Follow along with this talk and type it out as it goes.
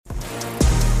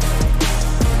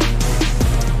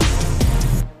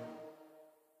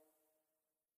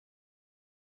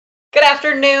Good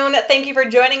afternoon. Thank you for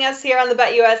joining us here on the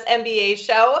BetUS NBA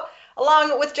show.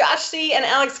 Along with Josh C. and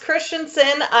Alex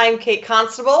Christensen, I'm Kate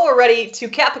Constable. We're ready to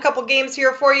cap a couple games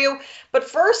here for you. But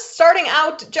first, starting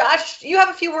out, Josh, you have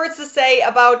a few words to say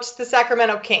about the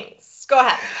Sacramento Kings. Go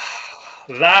ahead.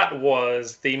 That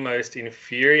was the most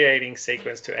infuriating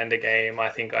sequence to end a game I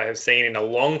think I have seen in a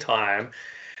long time.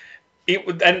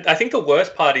 And I think the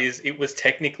worst part is it was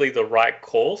technically the right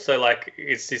call. So like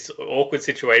it's this awkward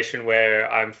situation where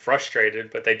I'm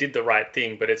frustrated, but they did the right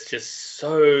thing. But it's just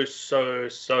so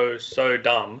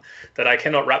dumb that I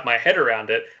cannot wrap my head around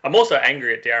it. I'm also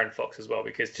angry at De'Aaron Fox as well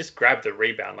because just grab the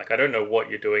rebound. Like I don't know what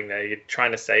you're doing there. You're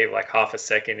trying to save like half a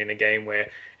second in a game where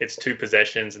it's 2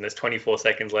 possessions and there's 24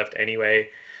 seconds left anyway.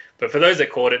 But for those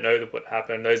that caught it, know what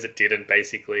happened. Those that didn't,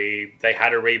 basically, they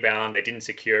had a rebound, they didn't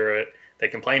secure it. They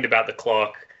complained about the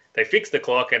clock. They fixed the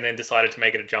clock and then decided to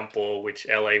make it a jump ball, which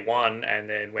LA won, and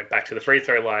then went back to the free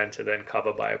throw line to then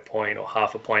cover by a point or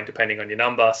half a point, depending on your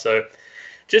number. So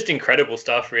just incredible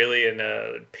stuff, really, in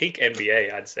peak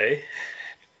NBA, I'd say.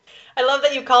 I love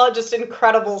that you call it just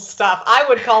incredible stuff. I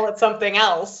would call it something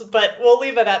else, but we'll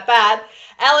leave it at that.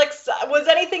 Alex, was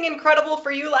anything incredible for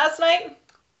you last night?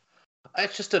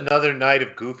 It's just another night of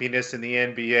goofiness in the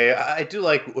NBA. I do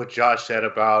like what Josh said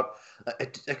about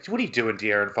what are you doing,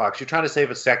 De'Aaron Fox? You're trying to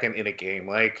save a second in a game.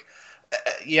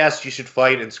 Yes, you should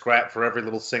fight and scrap for every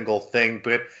little single thing,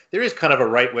 but there is kind of a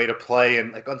right way to play.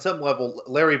 And like on some level,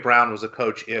 Larry Brown was a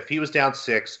coach. If he was down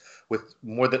 6 with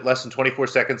less than 24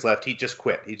 seconds left, he'd just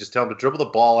quit. He'd just tell him to dribble the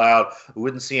ball out. We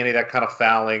wouldn't see any of that kind of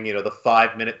fouling, the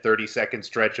 5-minute, 30-second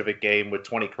stretch of a game with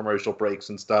 20 commercial breaks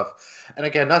and stuff. And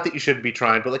again, not that you shouldn't be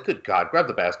trying, but good God, grab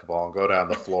the basketball and go down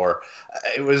the floor.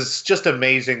 It was just an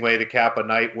amazing way to cap a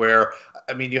night where,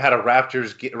 you had a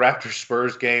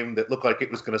Raptors-Spurs game that looked like it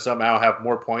was going to somehow have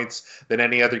more points than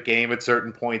any other game at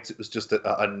certain points. It was just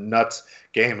a nuts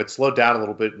game. It slowed down a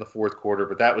little bit in the fourth quarter,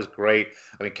 but that was great.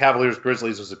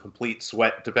 Cavaliers-Grizzlies was a complete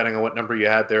sweat, depending on what number you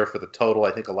had there for the total.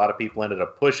 I think a lot of people ended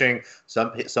up pushing.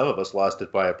 Some of us lost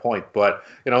it by a point. But,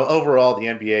 overall, the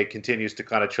NBA continues to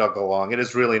kind of chug along. It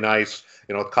is really nice,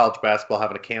 with college basketball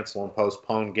having to cancel and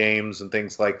postpone games and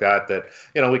things like that,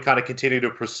 we kind of continue to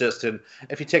persist. And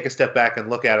if you take a step back and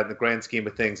look at it in the grand scheme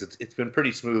of things, it's been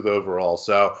pretty smooth overall.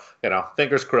 So,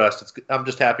 fingers crossed. I'm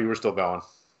just happy we're still going.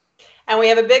 And we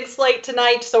have a big slate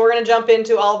tonight, so we're going to jump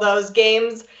into all those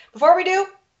games. Before we do,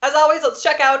 as always, let's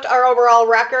check out our overall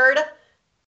record.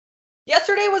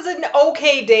 Yesterday was an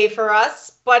okay day for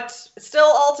us, but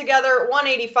still altogether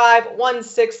 185,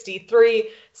 163,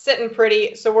 sitting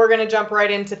pretty, so we're going to jump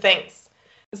right into things.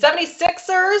 The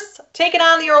 76ers taking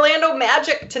on the Orlando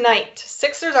Magic tonight.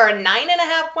 Sixers are a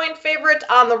 9.5-point favorite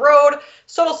on the road,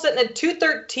 total sitting at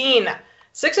 213.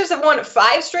 Sixers have won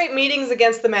 5 straight meetings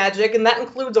against the Magic, and that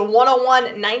includes a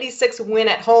 101-96 win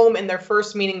at home in their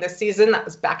first meeting this season. That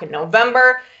was back in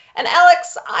November. And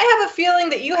Alex, I have a feeling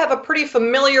that you have a pretty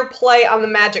familiar play on the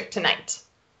Magic tonight.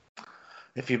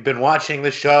 If you've been watching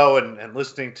the show and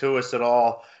listening to us at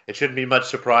all, it shouldn't be much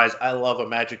surprise. I love a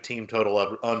Magic team total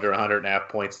of under 100.5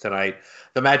 points tonight.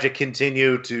 The Magic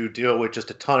continue to deal with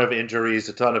just a ton of injuries,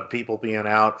 a ton of people being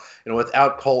out.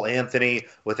 Without Cole Anthony,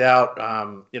 without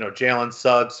Jalen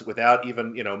Suggs, without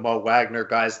even Mo Wagner,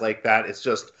 guys like that. It's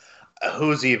just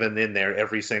who's even in there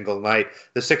every single night.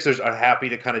 The Sixers are happy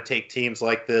to kind of take teams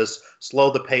like this, slow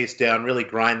the pace down, really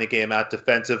grind the game out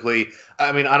defensively.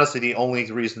 Honestly, the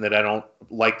only reason that I don't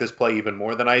like this play even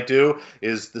more than I do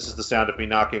is this is the sound of me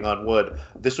knocking on wood.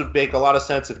 This would make a lot of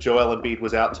sense if Joel Embiid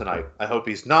was out tonight. I hope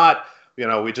he's not.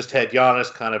 We just had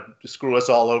Giannis kind of screw us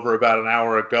all over about an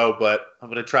hour ago, but I'm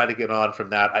going to try to get on from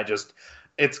that.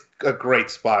 It's a great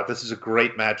spot. This is a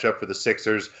great matchup for the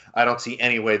Sixers. I don't see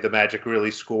any way the Magic really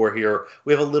score here.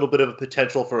 We have a little bit of a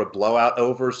potential for a blowout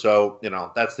over, so,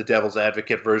 that's the devil's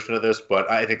advocate version of this, but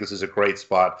I think this is a great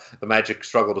spot. The Magic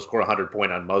struggle to score 100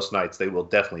 point on most nights. They will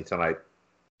definitely tonight.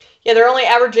 Yeah, they're only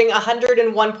averaging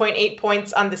 101.8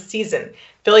 points on the season.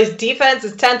 Philly's defense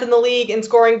is 10th in the league in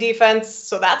scoring defense,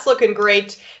 so that's looking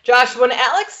great. Josh, when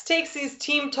Alex takes these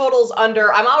team totals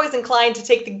under, I'm always inclined to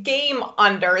take the game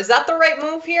under. Is that the right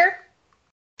move here?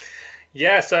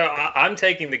 Yeah, so I'm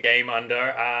taking the game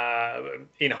under.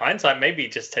 In hindsight, maybe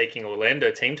just taking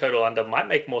Orlando team total under might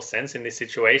make more sense in this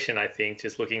situation, I think,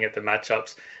 just looking at the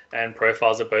matchups and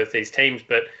profiles of both these teams.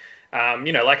 But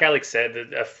like Alex said,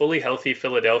 a fully healthy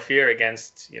Philadelphia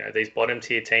against, these bottom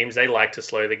tier teams, they like to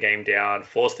slow the game down,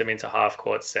 force them into half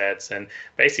court sets and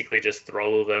basically just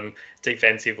throttle them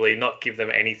defensively, not give them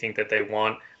anything that they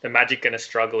want. The Magic going to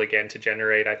struggle again to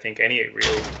generate, I think, any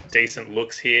real decent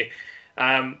looks here.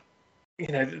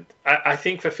 I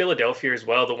think for Philadelphia as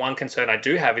well, the one concern I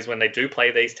do have is when they do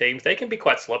play these teams, they can be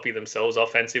quite sloppy themselves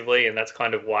offensively, and that's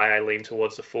kind of why I lean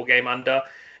towards the full game under.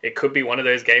 It could be one of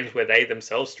those games where they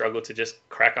themselves struggle to just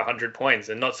crack 100 points,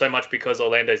 and not so much because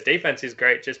Orlando's defense is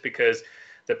great, just because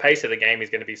the pace of the game is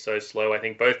going to be so slow. I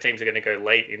think both teams are going to go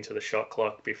late into the shot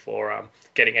clock before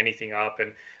getting anything up.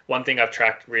 And one thing I've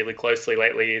tracked really closely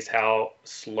lately is how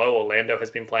slow Orlando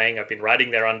has been playing. I've been riding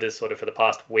their unders sort of for the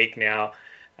past week now.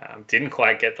 Didn't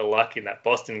quite get the luck in that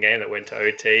Boston game that went to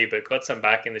OT, but got some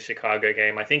back in the Chicago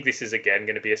game. I think this is, again,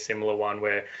 going to be a similar one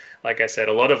where, like I said,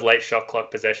 a lot of late shot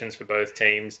clock possessions for both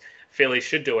teams. Philly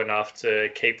should do enough to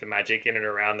keep the Magic in and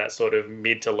around that sort of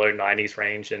mid to low 90s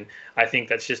range. And I think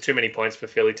that's just too many points for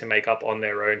Philly to make up on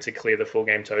their own to clear the full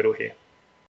game total here.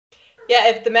 Yeah,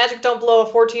 if the Magic don't blow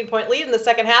a 14-point lead in the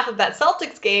second half of that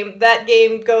Celtics game, that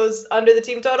game goes under the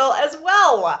team total as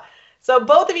well. So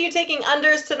both of you taking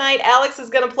unders tonight. Alex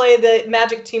is going to play the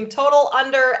Magic team total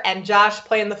under, and Josh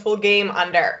playing the full game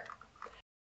under.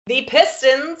 The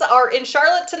Pistons are in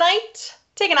Charlotte tonight,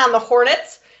 taking on the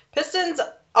Hornets. Pistons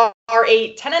are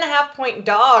a 10.5-point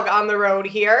dog on the road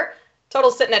here.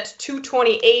 Total sitting at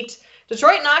 228.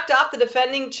 Detroit knocked off the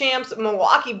defending champs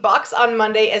Milwaukee Bucks on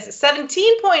Monday as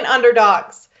 17-point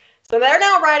underdogs. So they're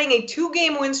now riding a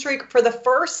 2-game win streak for the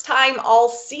first time all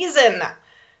season.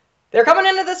 They're coming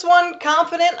into this one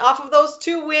confident off of those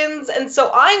 2 wins, and so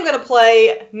I'm going to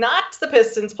play not the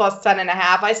Pistons plus 10.5.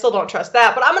 I still don't trust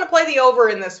that, but I'm going to play the over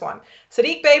in this one.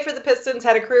 Saddiq Bey for the Pistons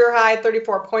had a career-high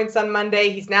 34 points on Monday.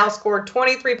 He's now scored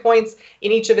 23 points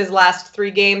in each of his last 3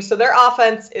 games, so their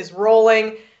offense is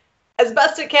rolling as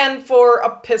best it can for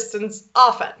a Pistons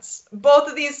offense. Both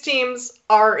of these teams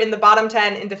are in the bottom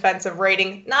 10 in defensive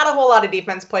rating. Not a whole lot of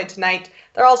defense played tonight.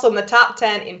 They're also in the top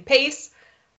 10 in pace.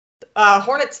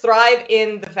 Hornets thrive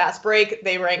in the fast break.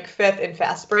 They rank 5th in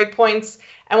fast break points.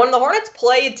 And when the Hornets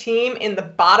play a team in the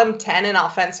bottom 10 in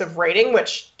offensive rating,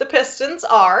 which the Pistons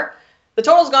are, the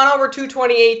total's gone over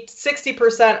 228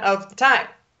 60% of the time.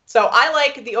 So I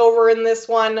like the over in this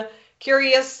one.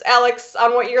 Curious, Alex,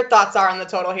 on what your thoughts are on the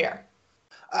total here.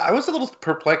 I was a little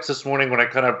perplexed this morning when I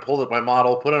kind of pulled up my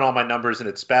model, put in all my numbers, and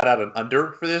it spat out an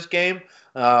under for this game.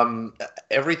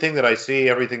 Everything that I see,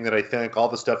 everything that I think, all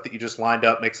the stuff that you just lined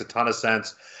up makes a ton of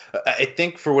sense. I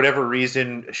think for whatever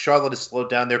reason, Charlotte has slowed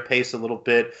down their pace a little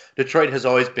bit. Detroit has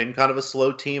always been kind of a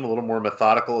slow team, a little more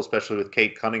methodical, especially with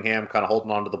Kate Cunningham kind of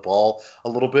holding on to the ball a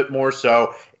little bit more.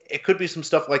 So it could be some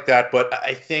stuff like that, but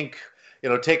I think,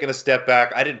 taking a step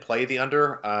back, I didn't play the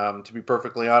under, to be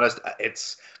perfectly honest.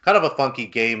 It's kind of a funky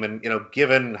game, and,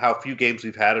 given how few games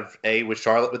we've had of A, with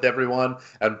Charlotte with everyone,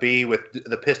 and B, with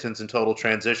the Pistons in total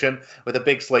transition, with a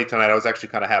big slate tonight, I was actually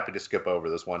kind of happy to skip over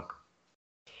this one.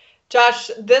 Josh,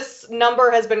 this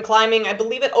number has been climbing. I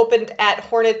believe it opened at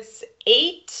Hornets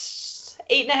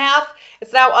 8.5.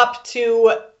 It's now up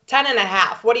to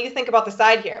 10.5. What do you think about the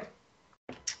side here?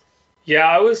 Yeah,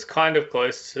 I was kind of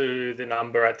close to the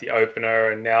number at the opener,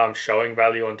 and now I'm showing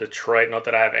value on Detroit. Not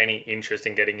that I have any interest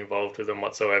in getting involved with them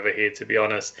whatsoever here, to be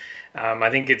honest. I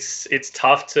think it's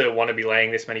tough to want to be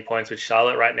laying this many points with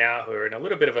Charlotte right now, who are in a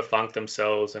little bit of a funk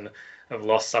themselves and have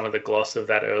lost some of the gloss of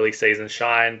that early season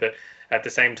shine. But at the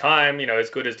same time, as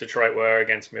good as Detroit were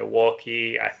against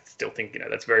Milwaukee, I still think,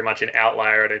 that's very much an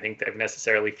outlier. I don't think they've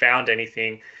necessarily found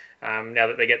anything. Now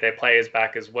that they get their players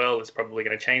back as well, it's probably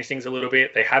going to change things a little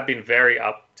bit. They have been very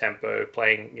up-tempo,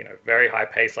 playing, very high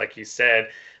pace, like you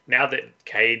said. Now that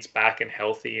Cade's back and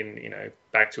healthy and,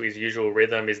 back to his usual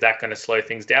rhythm, is that going to slow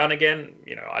things down again?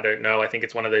 I don't know. I think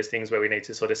it's one of those things where we need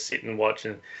to sort of sit and watch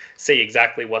and see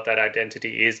exactly what that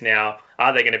identity is now.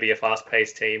 Are they going to be a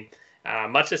fast-paced team?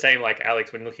 Much the same like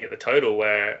Alex when looking at the total,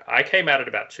 where I came out at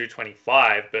about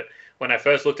 225, but when I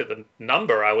first looked at the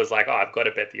number, I was like, oh, I've got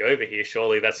to bet the over here.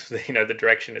 Surely that's the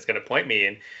direction it's going to point me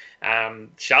in.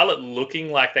 Charlotte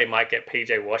looking like they might get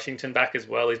PJ Washington back as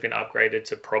well. He's been upgraded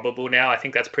to probable now. I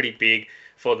think that's pretty big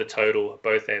for the total at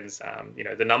both ends.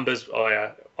 The numbers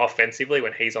are offensively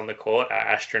when he's on the court are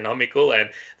astronomical,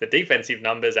 and the defensive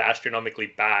numbers are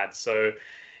astronomically bad. So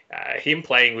him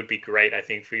playing would be great, I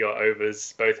think, for your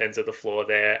overs, both ends of the floor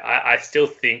there. I still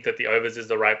think that the overs is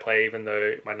the right play, even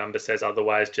though my number says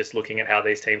otherwise, just looking at how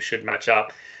these teams should match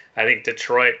up. I think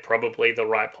Detroit probably the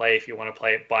right play if you want to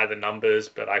play it by the numbers,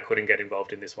 but I couldn't get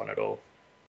involved in this one at all.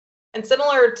 And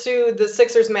similar to the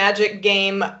Sixers Magic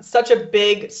game, such a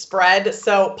big spread,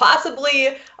 so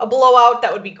possibly a blowout.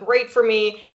 That would be great for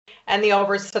me. And the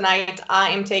overs tonight, I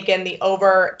am taking the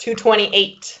over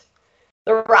 228.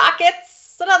 The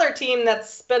Rockets, another team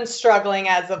that's been struggling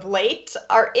as of late,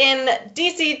 are in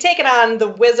DC taking on the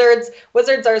Wizards.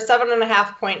 Wizards are a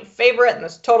 7.5-point favorite, and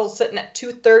this total's sitting at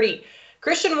 230.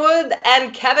 Christian Wood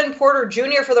and Kevin Porter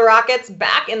Jr. for the Rockets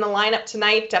back in the lineup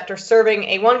tonight after serving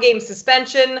a one-game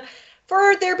suspension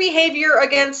for their behavior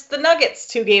against the Nuggets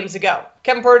 2 games ago.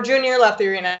 Kevin Porter Jr. left the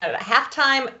arena at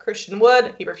halftime. Christian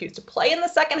Wood, he refused to play in the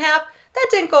second half. That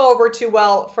didn't go over too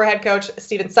well for head coach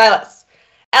Stephen Silas.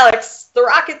 Alex, the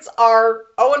Rockets are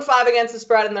 0-5 against the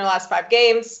spread in their last 5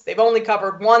 games. They've only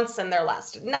covered once in their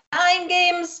last 9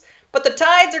 games, but the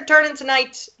tides are turning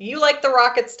tonight. You like the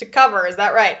Rockets to cover, is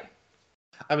that right?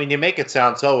 I mean, you make it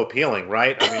sound so appealing,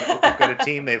 right? I mean, we've got a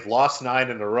team, they've lost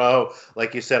 9 in a row.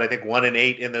 Like you said, I think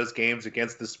 1-8 in those games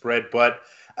against the spread, but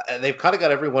they've kind of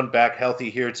got everyone back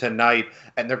healthy here tonight,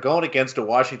 and they're going against a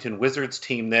Washington Wizards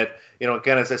team that,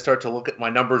 again, as I start to look at my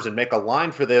numbers and make a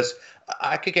line for this,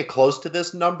 I could get close to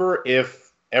this number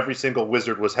if every single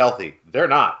Wizard was healthy. They're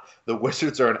not. The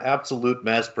Wizards are an absolute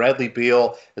mess. Bradley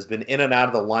Beal has been in and out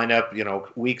of the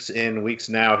lineup, weeks in, weeks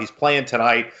now. He's playing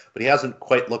tonight, but he hasn't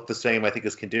quite looked the same. I think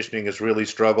his conditioning has really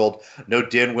struggled. No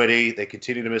Dinwiddie. They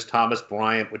continue to miss Thomas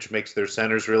Bryant, which makes their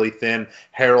centers really thin.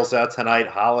 Harrell's out tonight.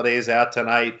 Holiday's out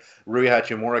tonight. Rui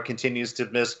Hachimura continues to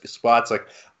miss spots.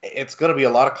 It's going to be a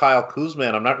lot of Kyle Kuzma,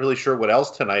 and I'm not really sure what else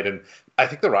tonight. And I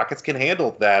think the Rockets can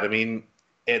handle that. I mean,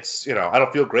 it's, I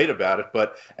don't feel great about it,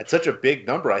 but at such a big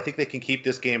number, I think they can keep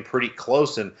this game pretty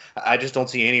close, and I just don't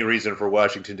see any reason for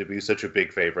Washington to be such a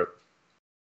big favorite.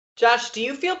 Josh, do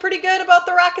you feel pretty good about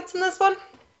the Rockets in this one?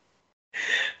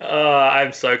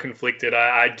 I'm so conflicted.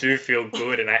 I do feel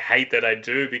good, and I hate that I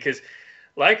do, because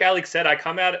like Alex said, I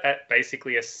come out at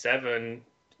basically a 7,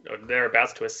 or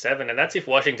thereabouts to a 7, and that's if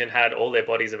Washington had all their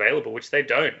bodies available, which they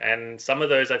don't. And some of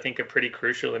those I think are pretty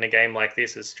crucial in a game like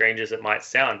this, as strange as it might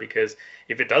sound, because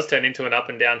if it does turn into an up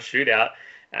and down shootout,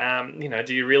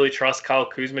 do you really trust Kyle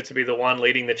Kuzma to be the one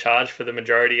leading the charge for the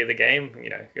majority of the game?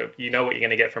 You know what you're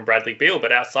going to get from Bradley Beal,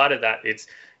 but outside of that, it's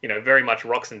very much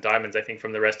rocks and diamonds, I think,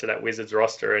 from the rest of that Wizards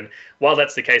roster. And while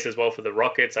that's the case as well for the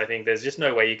Rockets, I think there's just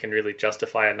no way you can really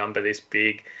justify a number this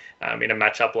big in a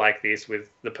matchup like this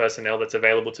with the personnel that's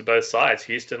available to both sides.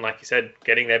 Houston, like you said,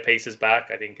 getting their pieces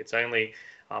back. I think it's only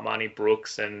Armani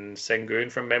Brooks and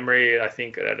Sengun from memory, I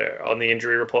think, on the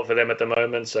injury report for them at the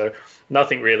moment. So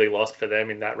nothing really lost for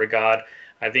them in that regard.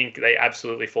 I think they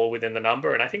absolutely fall within the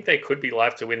number, and I think they could be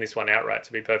live to win this one outright,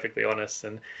 to be perfectly honest.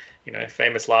 And,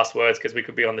 famous last words, because we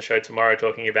could be on the show tomorrow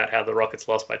talking about how the Rockets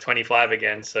lost by 25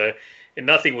 again. So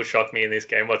nothing will shock me in this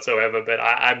game whatsoever, but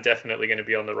I'm definitely going to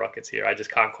be on the Rockets here. I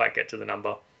just can't quite get to the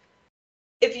number.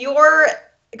 If you're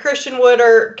Christian Wood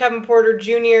or Kevin Porter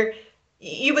Jr.,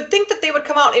 you would think that they would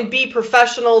come out and be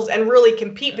professionals and really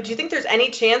compete, but do you think there's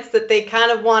any chance that they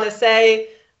kind of want to say,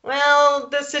 well,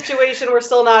 this situation, we're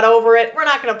still not over it, we're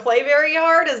not going to play very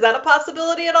hard? Is that a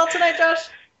possibility at all tonight, Josh?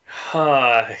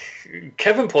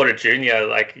 Kevin Porter Jr.,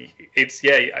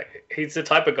 he's the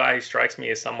type of guy who strikes me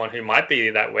as someone who might be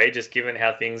that way, just given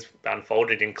how things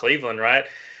unfolded in Cleveland, right?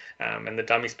 And the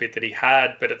dummy spit that he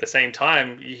had. But at the same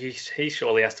time, he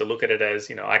surely has to look at it as,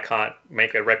 I can't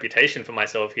make a reputation for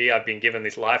myself here. I've been given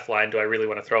this lifeline. Do I really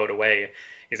want to throw it away?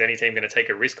 Is any team going to take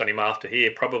a risk on him after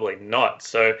here? Probably not.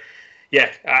 So,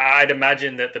 yeah, I'd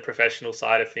imagine that the professional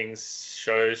side of things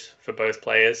shows for both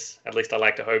players. At least I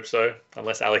like to hope so,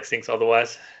 unless Alex thinks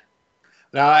otherwise.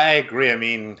 No, I agree. I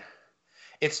mean,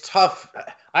 it's tough.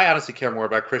 I honestly care more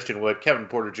about Christian Wood. Kevin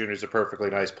Porter Jr. is a perfectly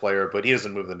nice player, but he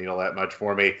doesn't move the needle that much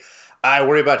for me. I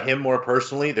worry about him more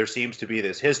personally. There seems to be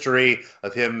this history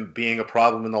of him being a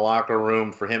problem in the locker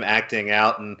room, for him acting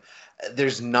out, and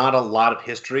there's not a lot of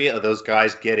history of those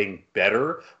guys getting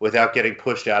better without getting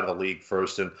pushed out of the league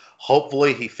first. And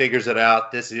hopefully he figures it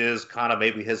out. This is kind of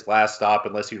maybe his last stop,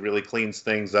 unless he really cleans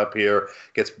things up here.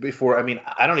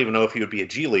 I don't even know if he would be a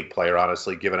G League player,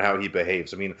 honestly, given how he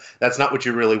behaves. I mean, that's not what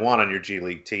you really want on your G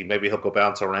League team. Maybe he'll go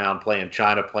bounce around, play in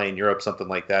China, play in Europe, something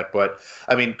like that. But,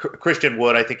 I mean, Christian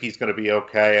Wood, I think he's going to be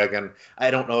okay. Again,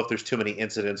 I don't know if there's too many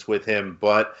incidents with him.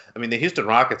 But, I mean, the Houston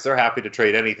Rockets, they're happy to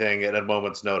trade anything at a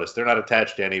moment's notice. They're not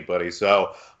attached to anybody.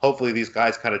 So hopefully these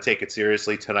guys kind of take it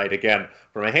seriously tonight. Again,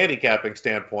 from a handicapping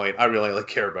standpoint, I really only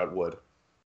care about Wood.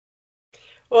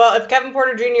 Well, if Kevin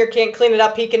Porter Jr. can't clean it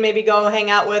up, he can maybe go hang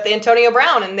out with Antonio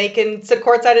Brown, and they can sit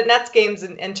courtside at Nets games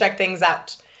and check things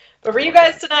out. But for you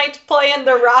guys tonight, playing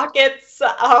the Rockets,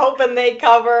 hoping they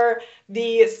cover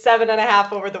the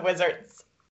 7.5 over the Wizards.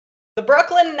 The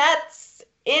Brooklyn Nets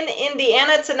in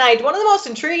Indiana tonight. One of the most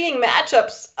intriguing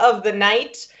matchups of the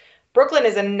night. Brooklyn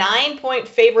is a 9-point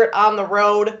favorite on the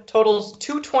road, totals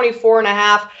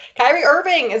 224.5. Kyrie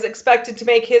Irving is expected to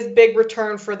make his big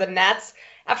return for the Nets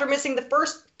after missing the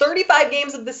first 35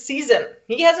 games of the season.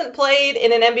 He hasn't played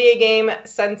in an NBA game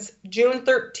since June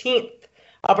 13th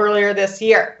of earlier this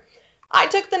year. I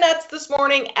took the Nets this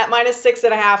morning at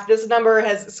 -6.5. This number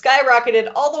has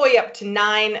skyrocketed all the way up to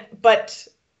 9, but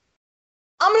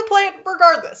I'm going to play it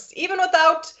regardless. Even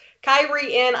without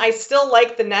Kyrie in, I still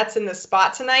like the Nets in this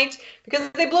spot tonight because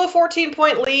they blew a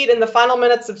 14-point lead in the final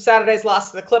minutes of Saturday's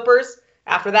loss to the Clippers.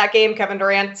 After that game, Kevin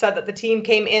Durant said that the team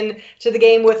came in to the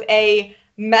game with a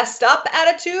messed up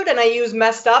attitude, and I use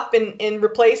messed up in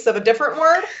replace of a different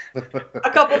word. A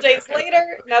couple days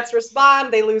later, Nets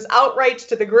respond. They lose outright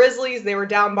to the Grizzlies. They were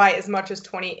down by as much as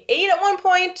 28 at one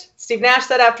point. Steve Nash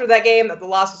said after that game that the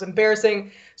loss was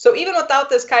embarrassing. So even without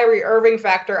this Kyrie Irving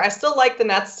factor, I still like the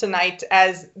Nets tonight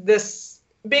as this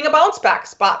being a bounce back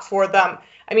spot for them.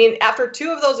 I mean, after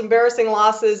 2 of those embarrassing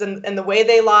losses and the way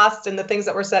they lost and the things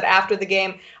that were said after the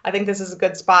game, I think this is a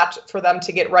good spot for them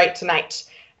to get right tonight.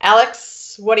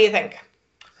 Alex, what do you think?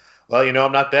 Well,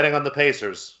 I'm not betting on the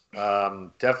Pacers.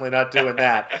 Definitely not doing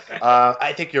that.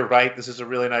 I think you're right. This is a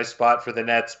really nice spot for the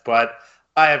Nets, but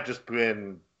I have just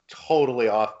been totally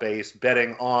off base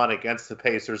betting on against the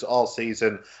Pacers all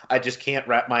season. I just can't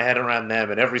wrap my head around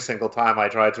them, and every single time I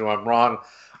try to, I'm wrong.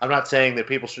 I'm not saying that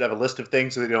people should have a list of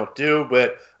things that they don't do,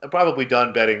 but I'm probably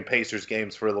done betting Pacers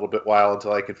games for a little bit while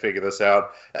until I can figure this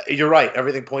out. You're right.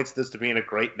 Everything points to this to being a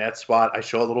great Nets spot. I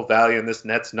show a little value in this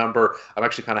Nets number. I'm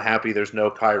actually kind of happy there's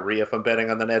no Kyrie if I'm betting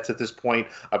on the Nets at this point.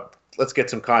 Let's get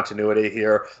some continuity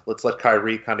here. Let's let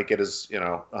Kyrie kind of get his,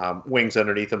 wings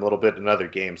underneath him a little bit in another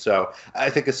game. So I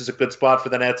think this is a good spot for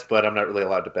the Nets, but I'm not really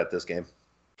allowed to bet this game.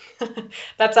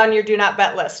 That's on your do not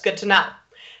bet list. Good to know.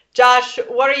 Josh,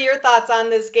 what are your thoughts on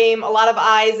this game? A lot of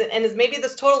eyes, and is maybe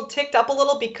this total ticked up a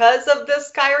little because of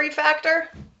this Kyrie factor?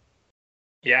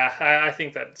 Yeah, I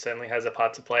think that certainly has a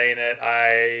part to play in it.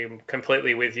 I'm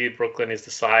completely with you. Brooklyn is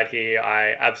the side here.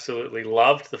 I absolutely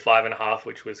loved the 5.5,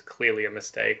 which was clearly a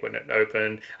mistake when it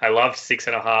opened. I loved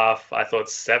 6.5. I thought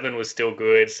 7 was still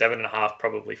good. 7.5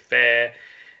 probably fair.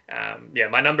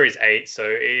 My number is 8, so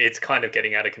it's kind of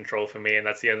getting out of control for me, and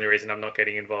that's the only reason I'm not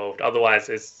getting involved. Otherwise,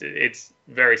 it's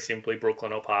very simply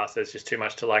Brooklyn or pass. There's just too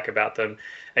much to like about them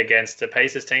against a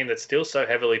Pacers team that's still so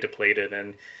heavily depleted.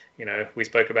 And, we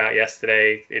spoke about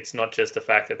yesterday, it's not just the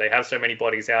fact that they have so many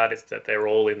bodies out, it's that they're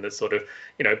all in the sort of,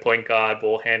 point guard,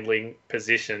 ball handling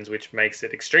positions, which makes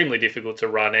it extremely difficult to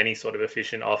run any sort of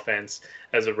efficient offense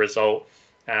as a result.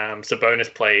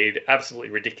 Sabonis played absolutely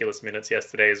ridiculous minutes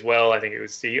yesterday as well. I think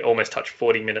he almost touched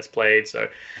 40 minutes played. So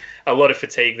a lot of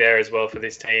fatigue there as well for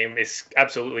this team. This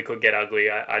absolutely could get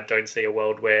ugly. I don't see a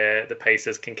world where the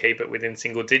Pacers can keep it within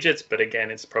single digits. But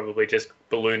again, it's probably just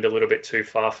ballooned a little bit too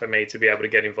far for me to be able to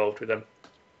get involved with them.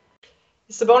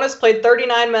 Sabonis played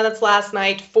 39 minutes last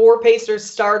night. 4 Pacers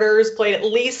starters played at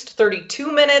least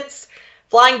 32 minutes.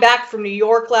 Flying back from New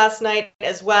York last night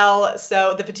as well.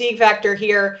 So the fatigue factor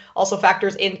here also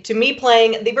factors into me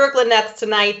playing the Brooklyn Nets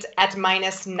tonight at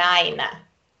 -9.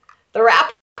 The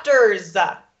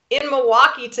Raptors in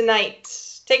Milwaukee tonight,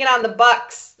 taking on the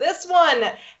Bucks. This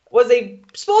one was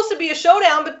supposed to be a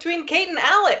showdown between Kate and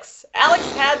Alex. Alex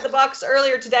had the Bucks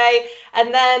earlier today,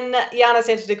 and then Giannis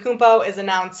Antetokounmpo is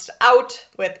announced out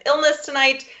with illness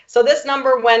tonight. So this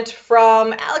number went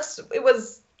from Alex, it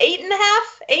was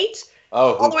 8.5, 8.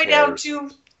 All the way down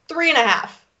to 3.5.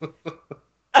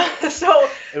 So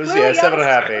it was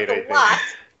 7.5, 8. A lot.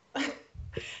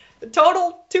 The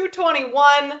total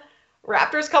 221.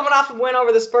 Raptors coming off a win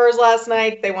over the Spurs last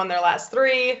night. They won their last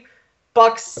 3.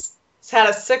 Bucks had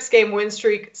a 6-game win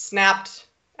streak snapped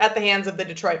at the hands of the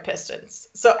Detroit Pistons.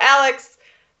 So Alex,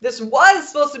 this was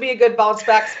supposed to be a good bounce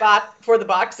back spot for the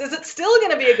Bucks. Is it still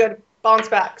going to be a good bounce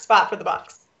back spot for the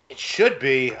Bucks? It should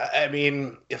be. I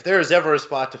mean, if there is ever a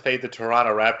spot to fade the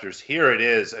Toronto Raptors, here it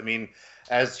is. I mean,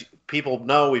 as people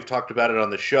know, we've talked about it on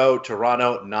the show,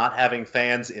 Toronto not having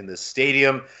fans in the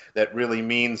stadium, that really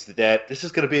means that this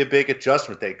is going to be a big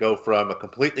adjustment. They go from a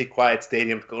completely quiet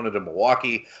stadium going into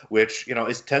Milwaukee, which,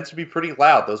 tends to be pretty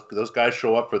loud. Those guys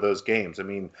show up for those games. I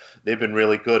mean, they've been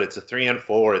really good. It's a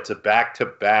 3-4. It's a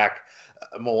back-to-back.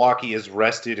 Milwaukee is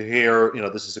rested here.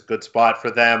 This is a good spot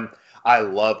for them. I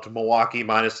loved Milwaukee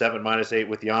 -7, -8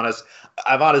 with Giannis.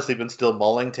 I've honestly been still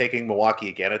mulling taking Milwaukee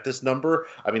again at this number.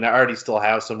 I mean, I already still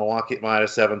have some Milwaukee at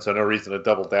 -7, so no reason to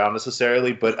double down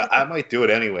necessarily, but I might do it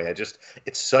anyway.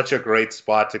 It's such a great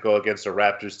spot to go against a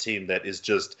Raptors team that is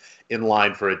just in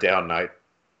line for a down night.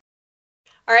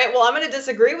 All right, well, I'm going to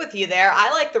disagree with you there.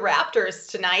 I like the Raptors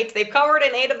tonight. They've covered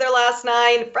in 8 of their last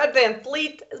 9. Fred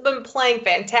VanVleet has been playing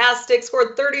fantastic,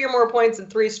 scored 30 or more points in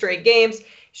 3 straight games,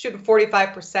 shooting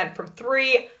 45% from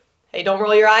 3. Hey, don't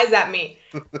roll your eyes at me.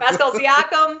 Pascal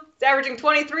Siakam is averaging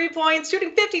 23 points,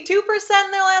 shooting 52%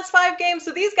 in their last 5 games.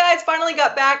 So these guys finally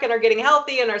got back and are getting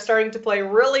healthy and are starting to play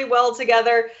really well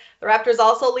together. The Raptors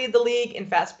also lead the league in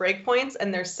fast break points,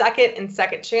 and they're second in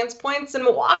second chance points. And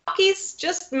Milwaukee's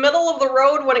just middle of the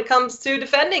road when it comes to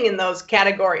defending in those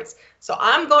categories. So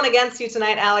I'm going against you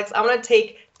tonight, Alex. I'm going to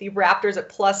take the Raptors at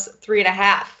plus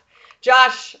 3.5.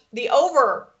 Josh, the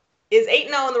over is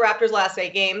 8-0 in the Raptors' last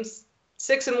 8 games.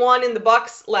 6-1 in the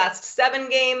Bucks' last 7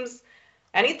 games.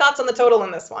 Any thoughts on the total in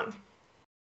this one?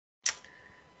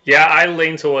 Yeah, I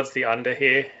lean towards the under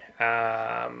here.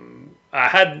 I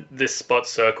had this spot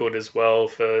circled as well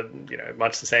for,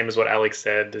 much the same as what Alex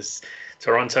said. As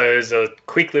Toronto's a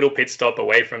quick little pit stop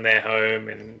away from their home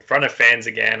and in front of fans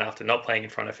again after not playing in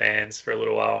front of fans for a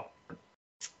little while.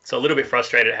 So a little bit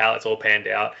frustrated how it's all panned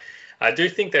out. I do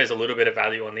think there's a little bit of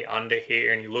value on the under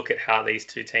here, and you look at how these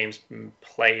two teams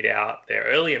played out their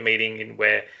earlier meeting, in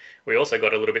where we also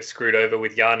got a little bit screwed over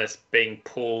with Giannis being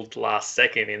pulled last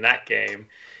second in that game.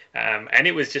 And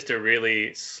it was just a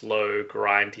really slow,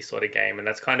 grindy sort of game, and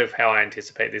that's kind of how I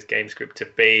anticipate this game script to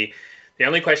be. The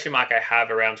only question mark I have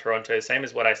around Toronto, same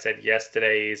as what I said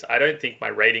yesterday, is I don't think my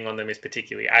rating on them is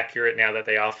particularly accurate now that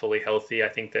they are fully healthy. I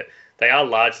think that they are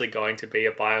largely going to be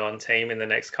a buy-on team in the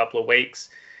next couple of weeks.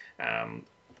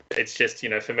 It's just,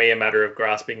 for me, a matter of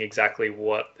grasping exactly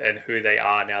what and who they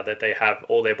are now that they have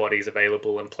all their bodies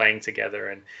available and playing together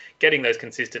and getting those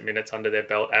consistent minutes under their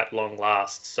belt at long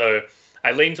last. So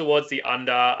I lean towards the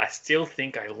under. I still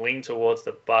think I lean towards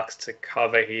the Bucks to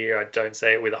cover here. I don't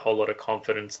say it with a whole lot of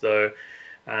confidence, though.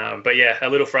 But yeah, a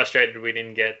little frustrated we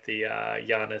didn't get the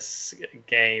Giannis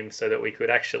game so that we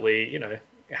could actually,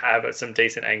 have some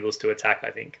decent angles to attack, I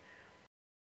think.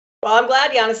 Well, I'm glad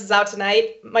Giannis is out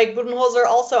tonight. Mike Budenholzer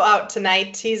also out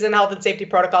tonight. He's in health and safety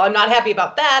protocol. I'm not happy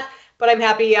about that, but I'm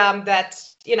happy that,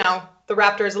 the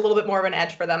Raptors a little bit more of an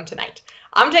edge for them tonight.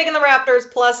 I'm taking the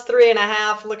Raptors plus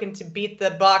 3.5, looking to beat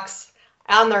the Bucks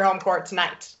on their home court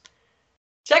tonight.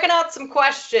 Checking out some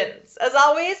questions. As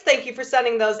always, thank you for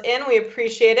sending those in. We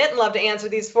appreciate it and love to answer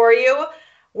these for you.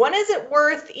 When is it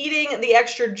worth eating the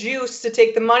extra juice to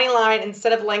take the money line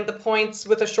instead of laying the points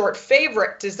with a short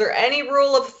favorite? Is there any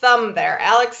rule of thumb there?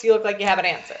 Alex, you look like you have an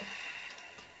answer.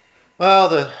 Well,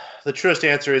 the truest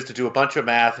answer is to do a bunch of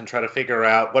math and try to figure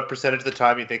out what percentage of the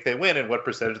time you think they win and what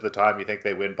percentage of the time you think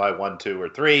they win by 1, 2, or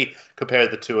 3. Compare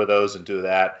the two of those and do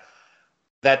that.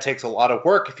 That takes a lot of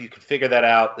work. If you can figure that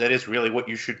out, that is really what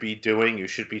you should be doing. You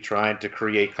should be trying to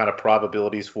create kind of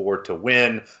probabilities to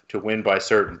win by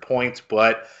certain points,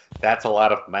 but that's a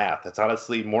lot of math. That's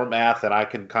honestly more math than I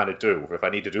can kind of do. If I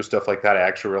need to do stuff like that, I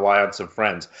actually rely on some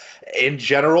friends. In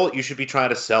general, you should be trying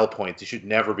to sell points. You should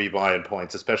never be buying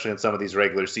points, especially in some of these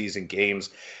regular season games.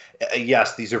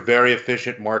 Yes, these are very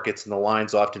efficient markets, and the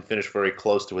lines often finish very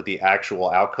close to what the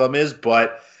actual outcome is,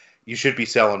 but you should be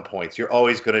selling points. You're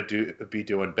always going to be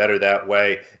doing better that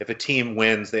way. If a team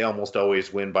wins, they almost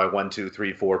always win by 1, 2,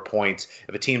 3, 4 points.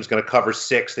 If a team's going to cover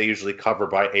 6, they usually cover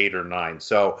by 8 or 9.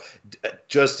 So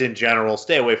just in general,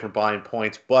 stay away from buying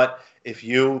points. But if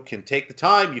you can take the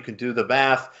time, you can do the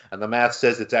math, and the math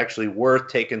says it's actually worth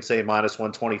taking, say, minus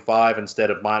 125 instead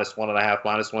of minus 1.5,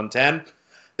 minus 110,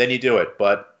 then you do it.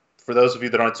 But for those of you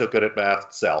that aren't so good at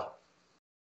math, sell.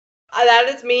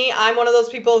 That is me. I'm one of those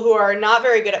people who are not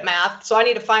very good at math, so I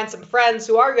need to find some friends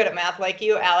who are good at math like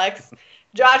you, Alex.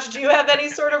 Josh, do you have any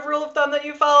sort of rule of thumb that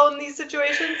you follow in these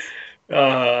situations?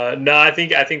 No, I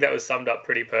think that was summed up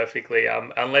pretty perfectly.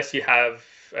 Unless you have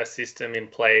a system in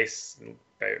place,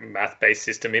 a math-based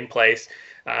system in place,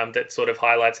 that sort of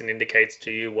highlights and indicates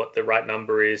to you what the right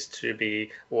number is to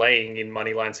be laying in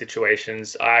money line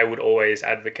situations, I would always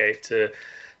advocate to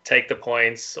take the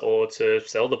points or to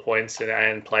sell the points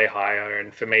and play higher.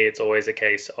 And for me, it's always a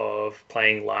case of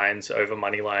playing lines over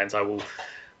money lines. Off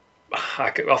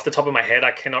the top of my head, I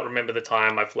cannot remember the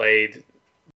time I've laid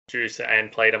juice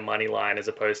and played a money line as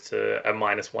opposed to a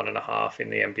minus 1.5 in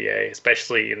the NBA,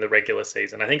 especially in the regular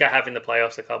season. I think I have in the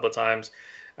playoffs a couple of times,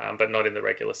 but not in the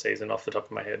regular season off the top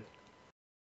of my head.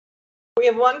 We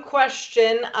have one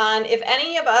question on if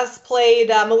any of us played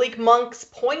Malik Monk's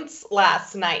points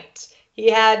last night. He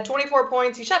had 24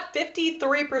 points. He shot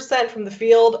 53% from the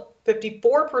field,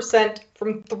 54%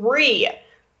 from 3. Is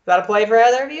that a play for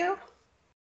either of you?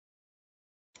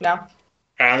 No.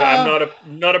 I'm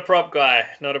not a prop guy.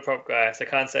 Not a prop guy. So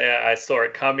can't say I saw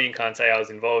it coming. Can't say I was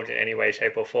involved in any way,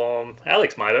 shape, or form.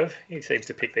 Alex might have. He seems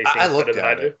to pick these things better than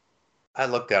I do. I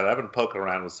looked at it. I've been poking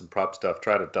around with some prop stuff,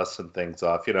 trying to dust some things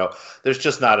off. There's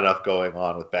just not enough going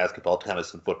on with basketball,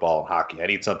 tennis, and football and hockey. I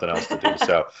need something else to do.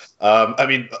 So, I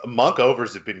mean, Monk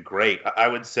overs have been great. I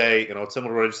would say,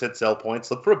 similar to what I just said, sell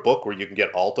points. Look for a book where you can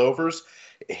get alt overs.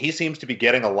 He seems to be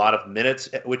getting a lot of minutes,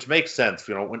 which makes sense.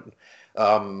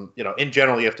 In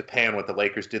general, you have to pay on what the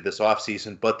Lakers did this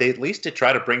offseason, but they at least did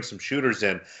try to bring some shooters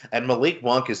in. And Malik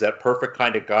Monk is that perfect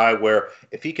kind of guy where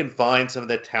if he can find some of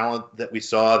that talent that we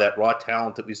saw, that raw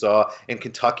talent that we saw in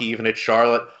Kentucky, even at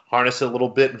Charlotte, harness it a little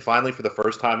bit, and finally, for the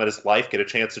first time in his life, get a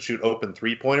chance to shoot open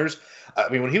three-pointers. I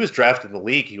mean, when he was drafted in the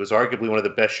league, he was arguably one of the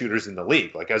best shooters in the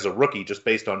league, like as a rookie, just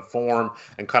based on form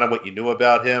and kind of what you knew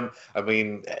about him. I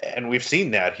mean, and we've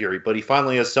seen that here, but he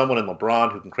finally has someone in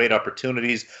LeBron who can create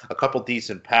opportunities, a couple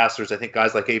decent passers. I think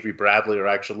guys like Avery Bradley are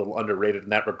actually a little underrated in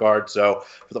that regard. So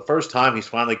for the first time, he's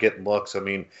finally getting looks. I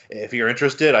mean, if you're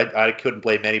interested, I couldn't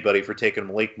blame anybody for taking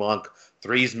Malik Monk.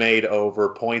 Threes made over,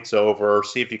 points over.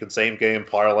 See if you can same game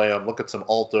parlay him. Look at some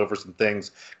alt overs and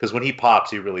things, because when he pops,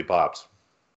 he really pops.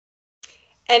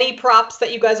 Any props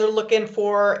that you guys are looking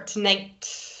for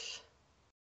tonight?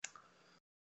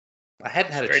 I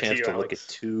hadn't had a chance to look at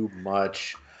too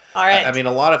much. All right. I mean,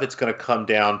 a lot of it's going to come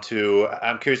down to,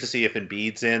 I'm curious to see if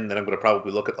Embiid's in. Then I'm going to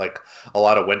probably look at like a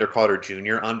lot of Wendell Carter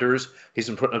Jr. unders. He's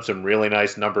been putting up some really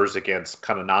nice numbers against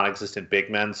kind of non-existent big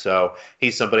men. So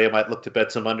he's somebody I might look to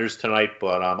bet some unders tonight.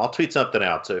 But I'll tweet something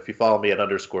out. So if you follow me at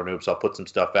 _Noops, I'll put some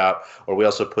stuff out. Or we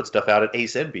also put stuff out at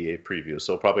Ace NBA Preview.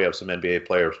 So we'll probably have some NBA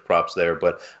players props there.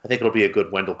 But I think it'll be a good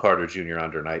Wendell Carter Jr.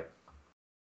 under night.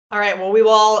 All right, well, we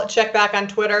will check back on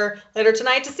Twitter later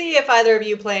tonight to see if either of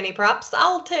you play any props.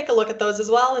 I'll take a look at those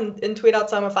as well and tweet out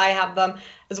some if I have them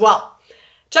as well.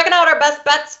 Checking out our best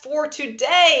bets for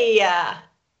today.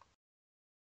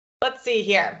 Let's see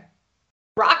here.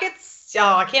 Rockets.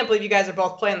 Oh, I can't believe you guys are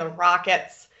both playing the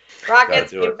Rockets.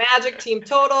 Rockets, team Magic, team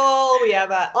total. We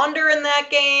have an under in that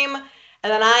game.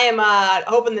 And then I am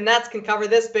hoping the Nets can cover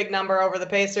this big number over the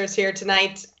Pacers here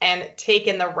tonight and take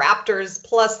in the Raptors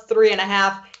plus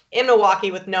 3.5 in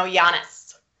Milwaukee with no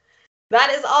Giannis. That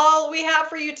is all we have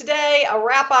for you today. A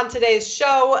wrap on today's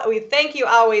show. We thank you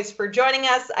always for joining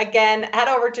us. Again, head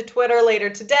over to Twitter later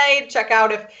today. Check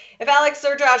out if Alex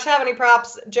or Josh have any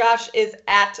props. Josh is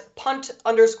at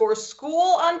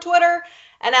punt_school on Twitter.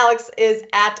 And Alex is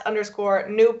at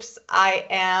 _Noops. I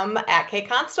am at K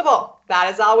Constable.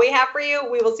 That is all we have for you.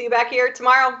 We will see you back here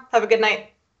tomorrow. Have a good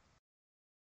night.